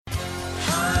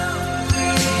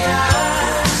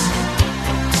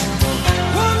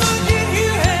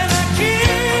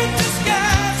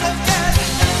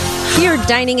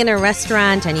dining in a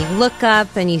restaurant and you look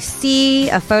up and you see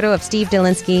a photo of Steve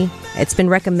Dolinsky, it's been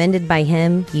recommended by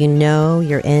him, you know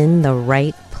you're in the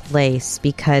right place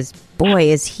because,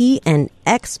 boy, is he an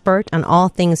expert on all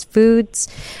things foods.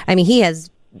 I mean, he has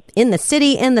in the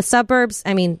city, in the suburbs,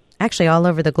 I mean, actually all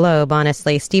over the globe,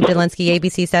 honestly. Steve Dolinsky,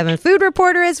 ABC7 Food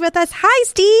Reporter is with us. Hi,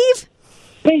 Steve.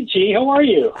 Hey, G, how are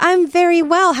you? I'm very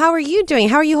well. How are you doing?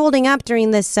 How are you holding up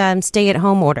during this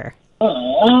stay-at-home order?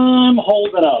 I'm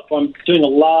holding up. I'm doing a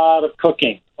lot of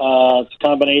cooking. It's a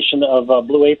combination of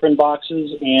Blue Apron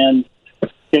boxes and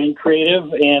getting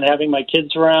creative and having my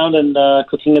kids around and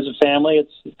cooking as a family.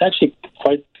 It's actually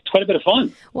quite a bit of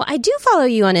fun. Well, I do follow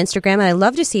you on Instagram, and I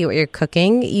love to see what you're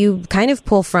cooking. You kind of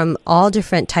pull from all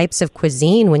different types of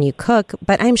cuisine when you cook,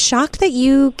 but I'm shocked that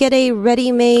you get a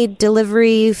ready-made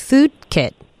delivery food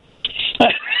kit.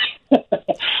 Well,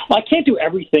 I can't do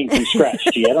everything from scratch,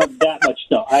 G. I don't that much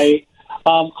know.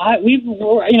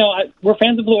 We're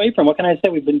fans of Blue Apron. What can I say?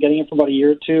 We've been getting it for about a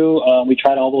year or two. We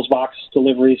tried all those box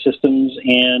delivery systems,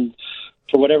 and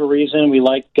for whatever reason, we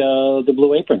like the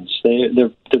Blue Aprons.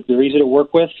 They're easy to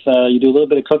work with. You do a little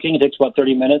bit of cooking. It takes about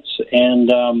 30 minutes, and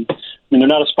they're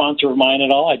not a sponsor of mine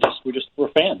at all. We're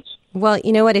fans. Well,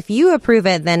 you know what? If you approve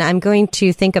it, then I'm going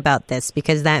to think about this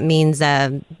because that means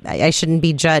I shouldn't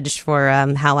be judged for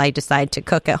how I decide to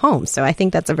cook at home. So I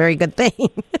think that's a very good thing.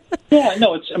 Yeah,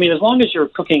 no, as long as you're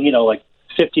cooking, like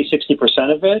 50,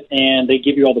 60% of it, and they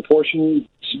give you all the portions,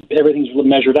 everything's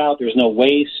measured out, there's no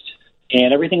waste,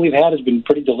 and everything we've had has been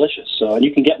pretty delicious. So, and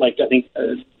you can get,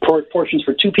 portions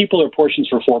for 2 people or portions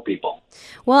for 4 people.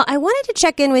 Well, I wanted to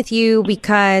check in with you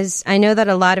because I know that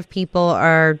a lot of people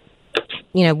are,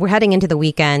 we're heading into the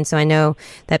weekend, so I know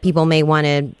that people may want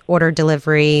to order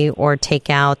delivery or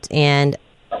takeout, and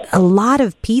a lot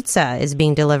of pizza is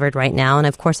being delivered right now. And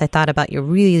of course, I thought about your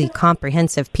really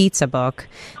comprehensive pizza book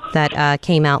that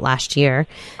came out last year,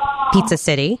 Pizza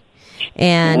City.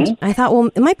 And I thought, well,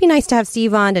 it might be nice to have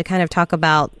Steve on to kind of talk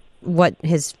about what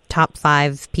his top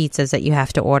 5 pizzas that you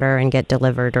have to order and get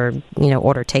delivered or,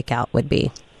 order takeout would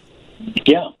be.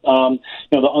 Yeah.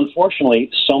 Unfortunately,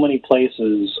 so many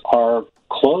places are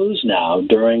closed now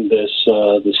during the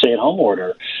stay-at-home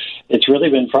order. It's really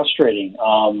been frustrating.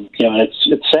 And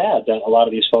it's sad that a lot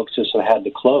of these folks just have had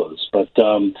to close. But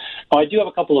I do have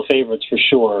a couple of favorites for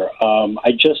sure.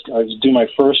 I was doing my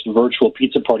first virtual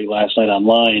pizza party last night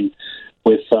online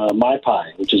with My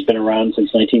Pie, which has been around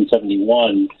since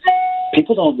 1971.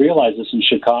 People don't realize this in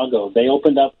Chicago. They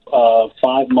opened up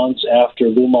 5 months after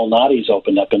Lou Malnati's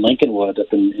opened up in Lincolnwood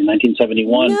up in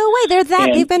 1971. No way,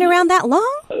 they've been around that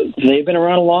long? They've been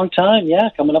around a long time, yeah,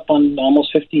 coming up on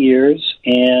almost 50 years.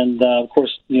 And, of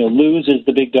course, Lou's is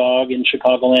the big dog in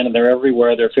Chicagoland, and they're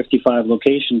everywhere. There are 55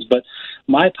 locations. But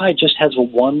My Pie just has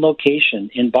one location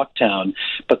in Bucktown,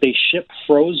 but they ship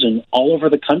frozen all over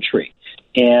the country.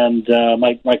 And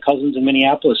my cousins in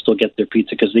Minneapolis still get their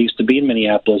pizza because they used to be in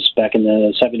Minneapolis back in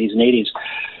the 70s and 80s.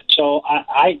 So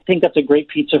I think that's a great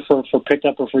pizza for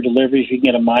pickup or for delivery. If you can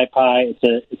get a My Pie,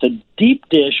 it's a deep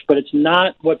dish, but it's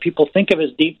not what people think of as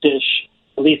deep dish,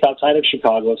 at least outside of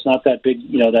Chicago. It's not that big,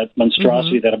 that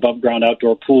monstrosity, that above-ground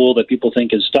outdoor pool that people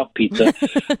think is stuffed pizza.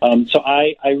 So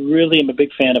I really am a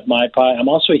big fan of My Pie. I'm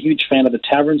also a huge fan of the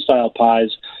tavern-style pies,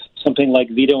 something like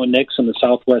Vito and Nick's on the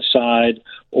southwest side,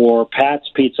 or Pat's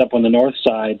Pizza up on the north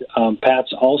side.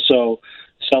 Pat's also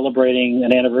celebrating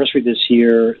an anniversary this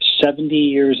year, 70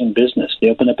 years in business. They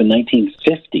opened up in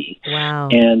 1950. Wow.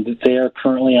 And they are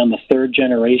currently on the 3rd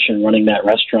generation running that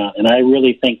restaurant. And I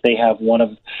really think they have one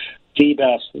of the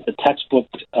best, the textbook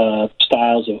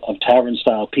styles of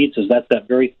tavern-style pizzas. That's that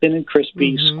very thin and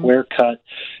crispy, square-cut,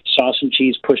 sauce and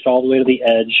cheese pushed all the way to the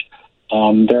edge.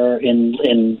 They're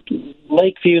in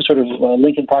Lakeview, sort of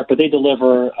Lincoln Park, but they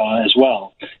deliver as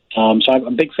well. So I'm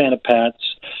a big fan of Pat's.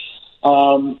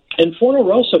 And Forno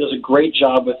Rosso does a great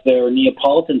job with their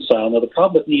Neapolitan style. Now, the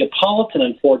problem with Neapolitan,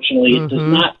 unfortunately, it does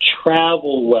not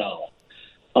travel well.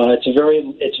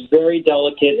 It's very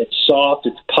delicate. It's soft.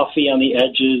 It's puffy on the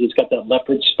edges. It's got that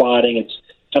leopard spotting. It's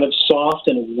kind of soft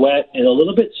and wet and a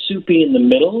little bit soupy in the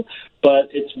middle, but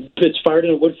it's fired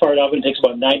in a wood-fired oven. It takes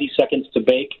about 90 seconds to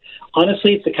bake.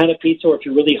 Honestly, it's the kind of pizza where if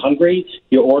you're really hungry,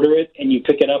 you order it and you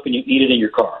pick it up and you eat it in your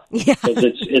car. Yeah.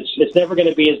 It's never going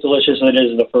to be as delicious as it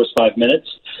is in the first 5 minutes.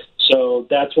 So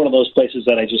that's one of those places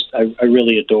that I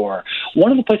really adore.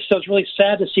 One of the places I was really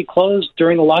sad to see closed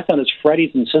during the lockdown is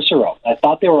Freddy's in Cicero. I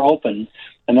thought they were open,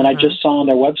 and then I just saw on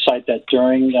their website that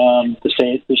during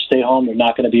the stay home, they're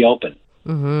not going to be open.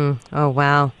 Oh,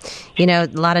 wow. A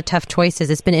lot of tough choices.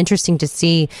 It's been interesting to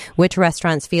see which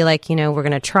restaurants feel like, we're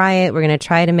going to try it. We're going to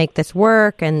try to make this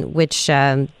work and which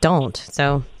don't.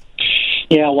 So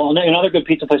Yeah, well, another good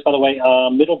pizza place, by the way,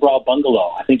 Middlebrow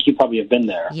Bungalow. I think you probably have been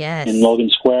there. Yes. In Logan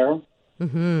Square.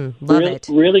 Mm-hmm. Love it.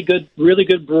 Really good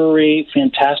brewery,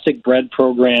 fantastic bread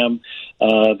program.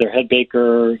 Their head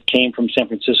baker came from San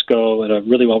Francisco at a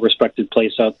really well-respected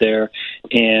place out there,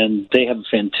 and they have a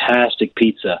fantastic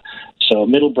pizza. So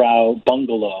Middlebrow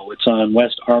Bungalow, it's on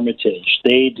West Armitage.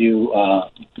 They do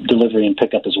delivery and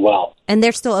pickup as well. And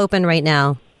they're still open right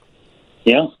now.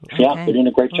 Yeah, they're doing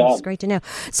a great job. That's great to know.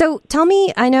 So tell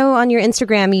me, I know on your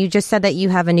Instagram you just said that you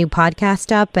have a new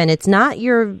podcast up, and it's not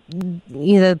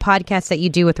the podcast that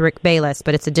you do with Rick Bayless,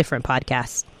 but it's a different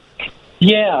podcast.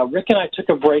 Yeah, Rick and I took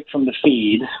a break from the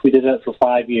feed. We did that for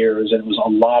 5 years, and it was a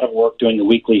lot of work doing the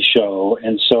weekly show.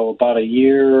 And so about a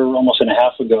year, almost and a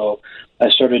half ago,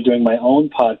 I started doing my own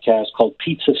podcast called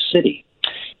Pizza City.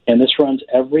 And this runs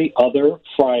every other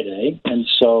Friday, and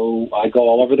so I go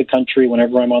all over the country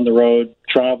whenever I'm on the road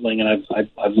traveling, and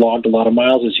I've logged a lot of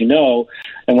miles, as you know,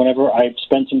 and whenever I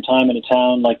spend some time in a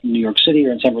town like New York City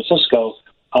or in San Francisco,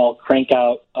 I'll crank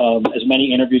out as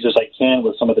many interviews as I can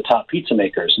with some of the top pizza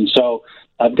makers. And so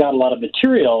I've got a lot of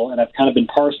material, and I've kind of been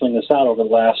parceling this out over the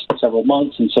last several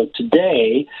months, and so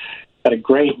today got a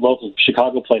great local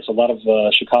Chicago place. A lot of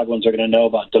Chicagoans are going to know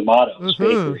about D'Amato's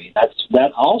Bakery.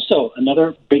 That also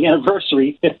another big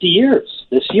anniversary, 50 years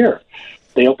this year.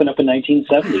 They opened up in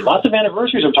 1970. Lots of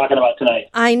anniversaries we're talking about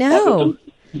tonight. I know.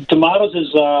 D'Amato's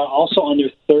is also on their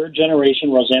third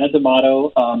generation. Rosanna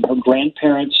D'Amato, her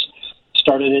grandparents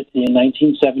started it in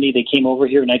 1970. They came over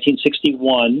here in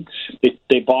 1961.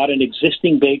 They bought an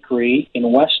existing bakery in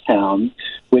Westtown,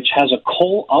 which has a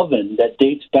coal oven that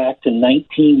dates back to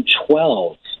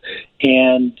 1912.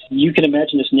 And you can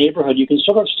imagine this neighborhood. You can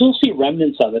sort of still see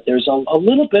remnants of it. There's a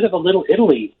little bit of a Little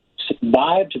Italy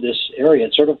vibe to this area.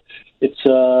 It's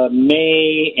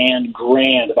May and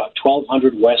Grand, about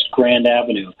 1200 West Grand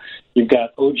Avenue. You've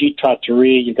got OG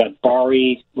Trattoria, you've got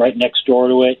Bari right next door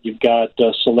to it, you've got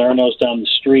Salerno's down the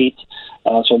street.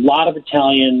 So a lot of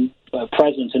Italian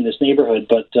presence in this neighborhood.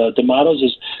 But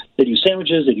D'Amato's they do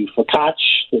sandwiches, they do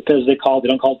focaccia, because they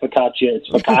don't call it focaccia, it's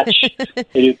focaccia.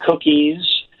 They do cookies.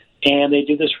 And they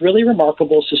do this really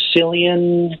remarkable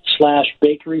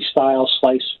Sicilian/bakery-style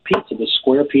slice pizza, the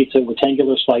square pizza,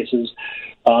 rectangular slices.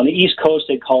 On the East Coast,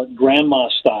 they call it grandma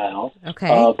style.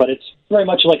 Okay. But it's very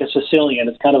much like a Sicilian.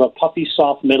 It's kind of a puffy,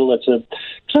 soft middle. It's a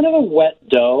kind of a wet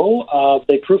dough.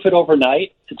 They proof it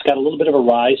overnight. It's got a little bit of a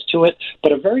rise to it,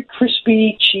 but a very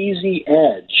crispy, cheesy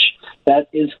edge that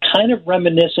is kind of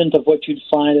reminiscent of what you'd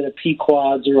find at a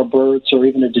Pequod's or a Burt's or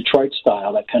even a Detroit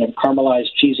style, that kind of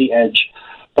caramelized, cheesy edge.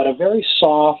 But a very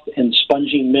soft and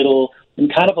spongy middle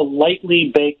and kind of a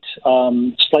lightly baked,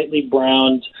 slightly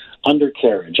browned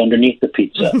undercarriage underneath the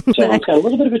pizza. So it's got a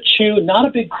little bit of a chew, not a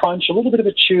big crunch, a little bit of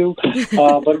a chew,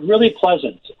 but really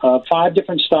pleasant. 5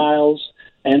 different styles.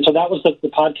 And so that was the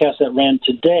podcast that ran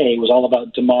today, was all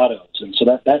about D'Amato's. And so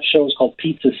that show is called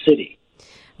Pizza City.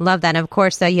 Love that. And of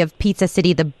course, you have Pizza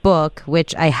City, the book,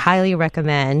 which I highly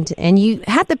recommend. And you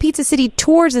had the Pizza City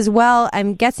tours as well.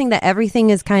 I'm guessing that everything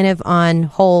is kind of on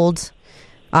hold,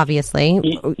 obviously.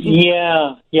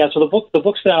 Yeah. So the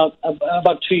book's been out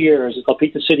about 2 years. It's called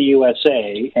Pizza City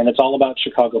USA, and it's all about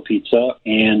Chicago pizza.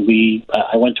 And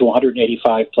I went to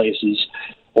 185 places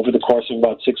over the course of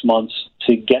about 6 months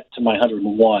to get to my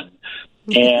 101.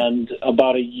 And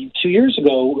about 2 years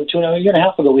ago, a year and a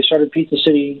half ago, we started Pizza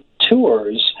City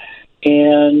Tours.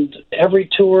 And every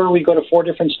tour, we go to 4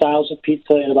 different styles of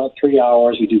pizza in about 3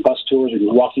 hours. We do bus tours, we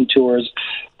do walking tours.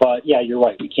 But yeah, you're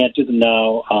right. We can't do them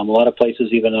now. A lot of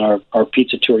places, even in our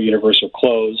pizza tour universe, are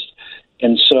closed.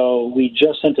 And so we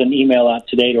just sent an email out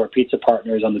today to our pizza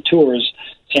partners on the tours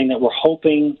saying that we're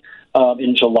hoping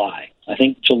in July. I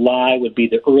think July would be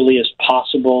the earliest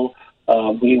possible.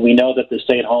 We know that the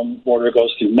stay-at-home order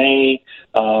goes through May.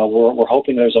 We're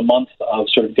hoping there's a month of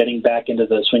sort of getting back into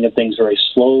the swing of things very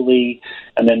slowly,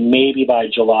 and then maybe by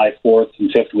July 4th and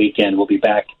 5th weekend, we'll be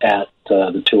back at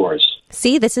the tours.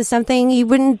 See, this is something you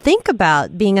wouldn't think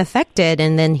about being affected,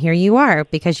 and then here you are,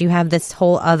 because you have this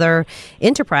whole other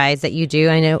enterprise that you do.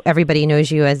 I know everybody knows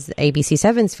you as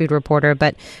ABC7’s food reporter,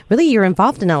 but really you're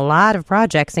involved in a lot of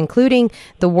projects, including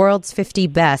the World's 50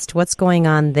 Best. What's going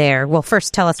on there? Well,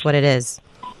 first, tell us what it is.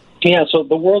 Yeah, so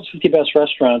the World's 50 Best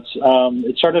Restaurants,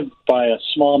 it started by a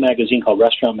small magazine called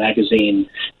Restaurant Magazine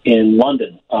in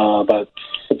London about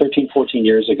 13, 14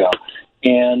 years ago.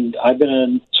 And I've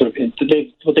been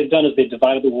what they've done is they've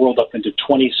divided the world up into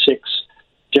 26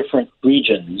 different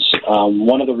regions.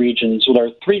 One of the regions, there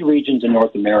are 3 regions in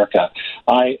North America.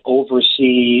 I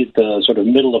oversee the sort of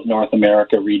middle of North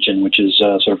America region, which is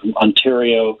sort of from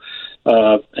Ontario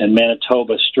and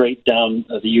Manitoba straight down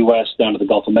the U.S., down to the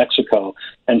Gulf of Mexico.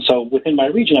 And so within my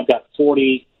region, I've got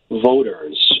 40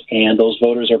 voters, and those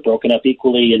voters are broken up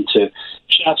equally into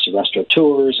chefs,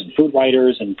 restaurateurs, and food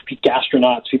writers, and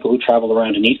gastronauts, people who travel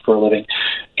around and eat for a living.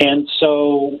 And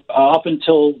so up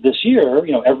until this year,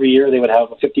 every year they would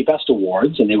have a 50 Best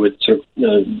Awards, and they would sort of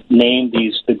name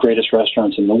the greatest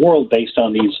restaurants in the world based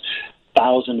on these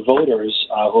 1,000 voters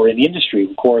who are in the industry.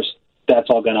 Of course, that's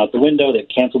all gone out the window. They've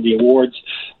canceled the awards.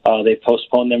 They've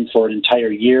postponed them for an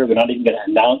entire year. They're not even going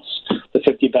to announce the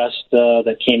 50 best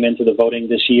that came into the voting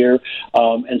this year.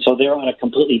 And so they're on a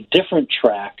completely different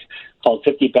track called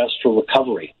 50 Best for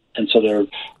Recovery. And so they're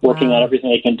working on everything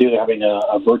they can do. They're having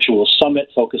a virtual summit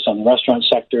focused on the restaurant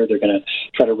sector. They're going to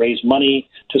try to raise money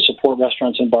to support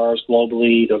restaurants and bars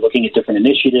globally. They're looking at different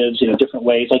initiatives, different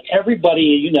ways. Like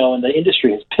everybody, in the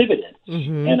industry has pivoted.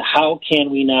 Mm-hmm. And how can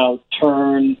we now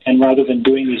turn, and rather than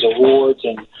doing these awards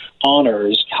and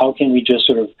honors, how can we just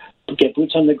sort of get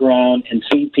boots on the ground and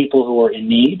feed people who are in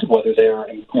need, whether they're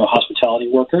hospitality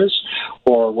workers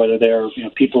or whether they're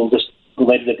people just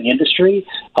related to the industry?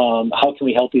 How can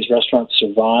we help these restaurants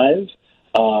survive?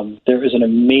 There is an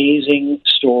amazing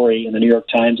story in the New York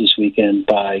Times this weekend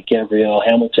by Gabrielle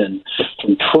Hamilton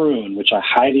from Prune, which I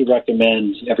highly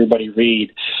recommend everybody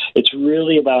read. It's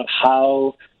really about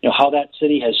how that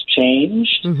city has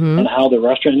changed, mm-hmm. and how the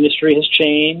restaurant industry has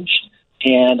changed,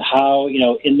 and how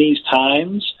in these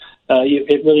times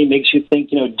it really makes you think,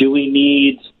 do we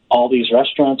need all these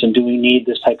restaurants, and do we need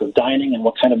this type of dining, and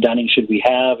what kind of dining should we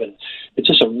have? And it's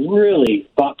just a really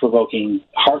thought-provoking,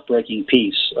 heartbreaking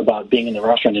piece about being in the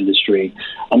restaurant industry.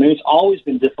 I mean, it's always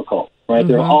been difficult, right? Mm-hmm.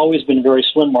 There have always been very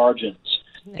slim margins.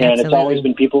 And Absolutely. It's always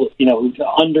been people, who've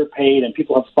underpaid, and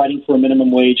people are fighting for a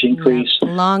minimum wage increase. Yeah.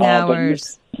 Long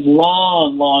hours.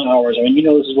 Long hours. I mean, you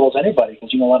know this as well as anybody,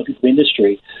 because you know a lot of people in the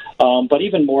industry. But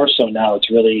even more so now,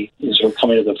 it's really sort of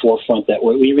coming to the forefront that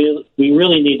we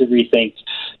really need to rethink,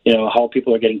 how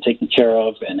people are getting taken care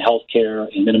of, and health care,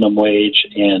 and minimum wage,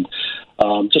 and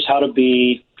just how to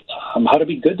be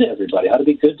good to everybody, how to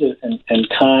be good to and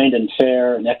kind and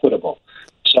fair and equitable.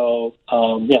 So,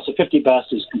 so 50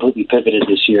 Best is completely pivoted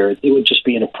this year. It would just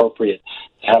be inappropriate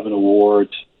to have an award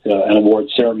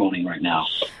ceremony right now.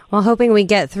 Well, hoping we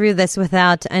get through this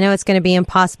without, I know it's going to be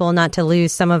impossible not to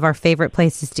lose some of our favorite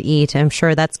places to eat. I'm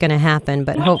sure that's going to happen,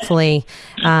 but hopefully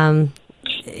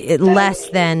less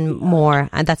than more.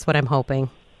 That's what I'm hoping.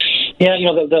 Yeah,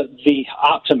 the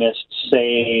optimists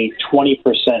say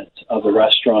 20% of the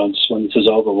restaurants, when this is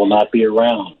over, will not be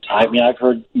around. I mean, I've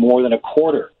heard more than a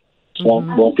quarter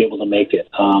won't be able to make it.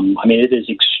 It is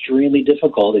extremely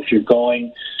difficult if you're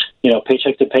going,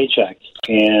 paycheck to paycheck.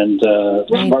 And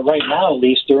right now, at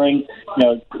least during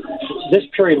this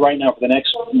period right now, for the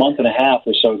next month and a half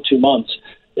or so, 2 months,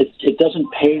 it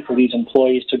doesn't pay for these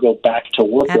employees to go back to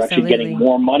work. Absolutely. They're actually getting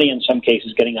more money, in some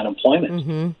cases, getting unemployment.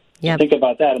 Mm-hmm. Yep. Think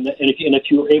about that. And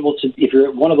if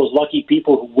you're one of those lucky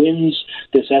people who wins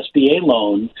this SBA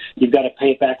loan, you've got to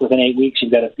pay it back within 8 weeks.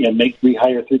 You've got to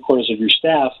rehire 3/4 of your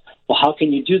full Well, how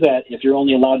can you do that if you're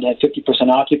only allowed to have 50%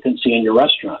 occupancy in your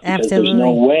restaurant? Because Absolutely. There's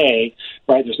no way,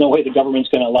 right? There's no way the government's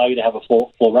going to allow you to have a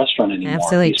full restaurant anymore.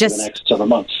 Absolutely. For the next several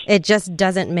months. It just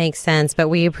doesn't make sense, but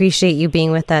we appreciate you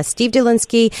being with us. Steve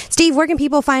Dolinsky. Steve, where can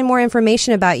people find more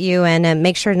information about you, and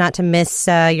make sure not to miss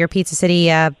your Pizza City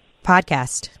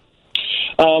podcast?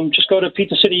 Just go to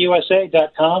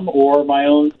pizzacityusa.com, or my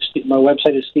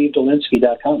website is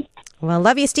stevedolinsky.com. Well,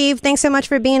 love you, Steve. Thanks so much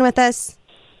for being with us.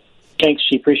 Thanks.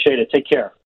 She appreciate it. Take care.